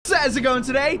How's it going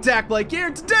today? dakblake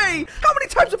here. Today, how many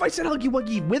times have I said Huggy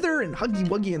Wuggy Wither and Huggy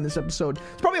Wuggy in this episode?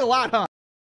 It's probably a lot, huh?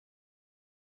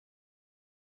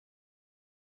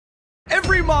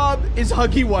 Every mob is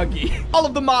Huggy Wuggy. All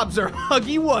of the mobs are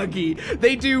Huggy Wuggy.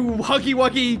 They do Huggy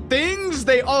Wuggy things.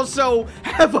 They also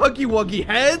have Huggy Wuggy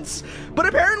heads. But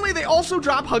apparently they also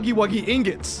drop Huggy Wuggy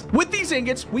ingots. With these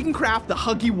ingots, we can craft the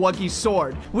Huggy Wuggy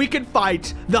sword. We can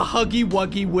fight the Huggy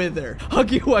Wuggy Wither.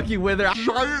 Huggy Wuggy Wither.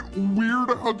 Giant weird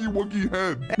Huggy Wuggy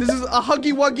head. This is a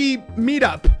Huggy Wuggy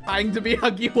meetup. Trying to be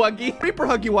Huggy Wuggy. Reaper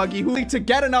Huggy Wuggy, who need to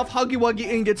get enough Huggy Wuggy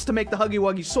ingots to make the Huggy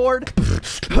Wuggy sword.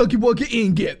 Huggy Wuggy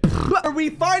ingot. We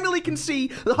finally can see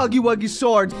the Huggy Wuggy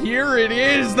sword. Here it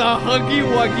is, the Huggy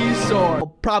Wuggy sword.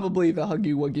 Well, probably the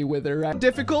Huggy Wuggy Wither, right?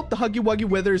 Difficult the Huggy Wuggy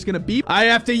Wither is gonna be. I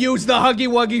have to use the Huggy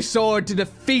Wuggy sword to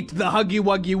defeat the Huggy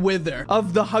Wuggy Wither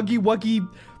of the Huggy Wuggy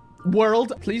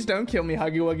world. Please don't kill me,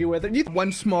 Huggy Wuggy Wither.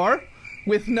 Once more.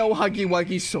 With no Huggy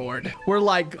Wuggy sword. We're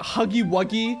like Huggy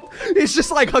Wuggy. It's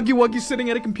just like Huggy Wuggy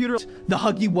sitting at a computer. The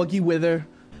Huggy Wuggy Wither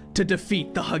to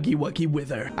defeat the Huggy Wuggy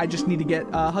Wither. I just need to get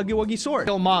a Huggy Wuggy sword.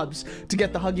 Kill mobs to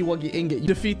get the Huggy Wuggy ingot. You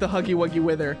defeat the Huggy Wuggy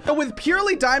Wither. But with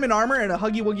purely diamond armor and a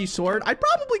Huggy Wuggy sword, I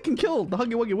probably can kill the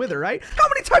Huggy Wuggy Wither, right? How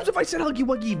many times have I said Huggy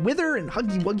Wuggy Wither and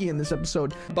Huggy Wuggy in this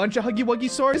episode? A bunch of Huggy Wuggy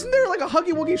swords. Isn't there like a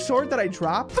Huggy Wuggy sword that I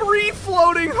dropped? 3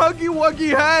 floating Huggy Wuggy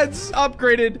heads.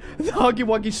 Upgraded the Huggy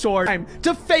Wuggy sword. Time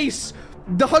to face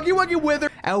the Huggy Wuggy Wither,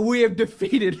 and we have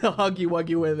defeated the Huggy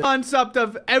Wuggy Wither. Concept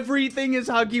of everything is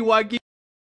Huggy Wuggy.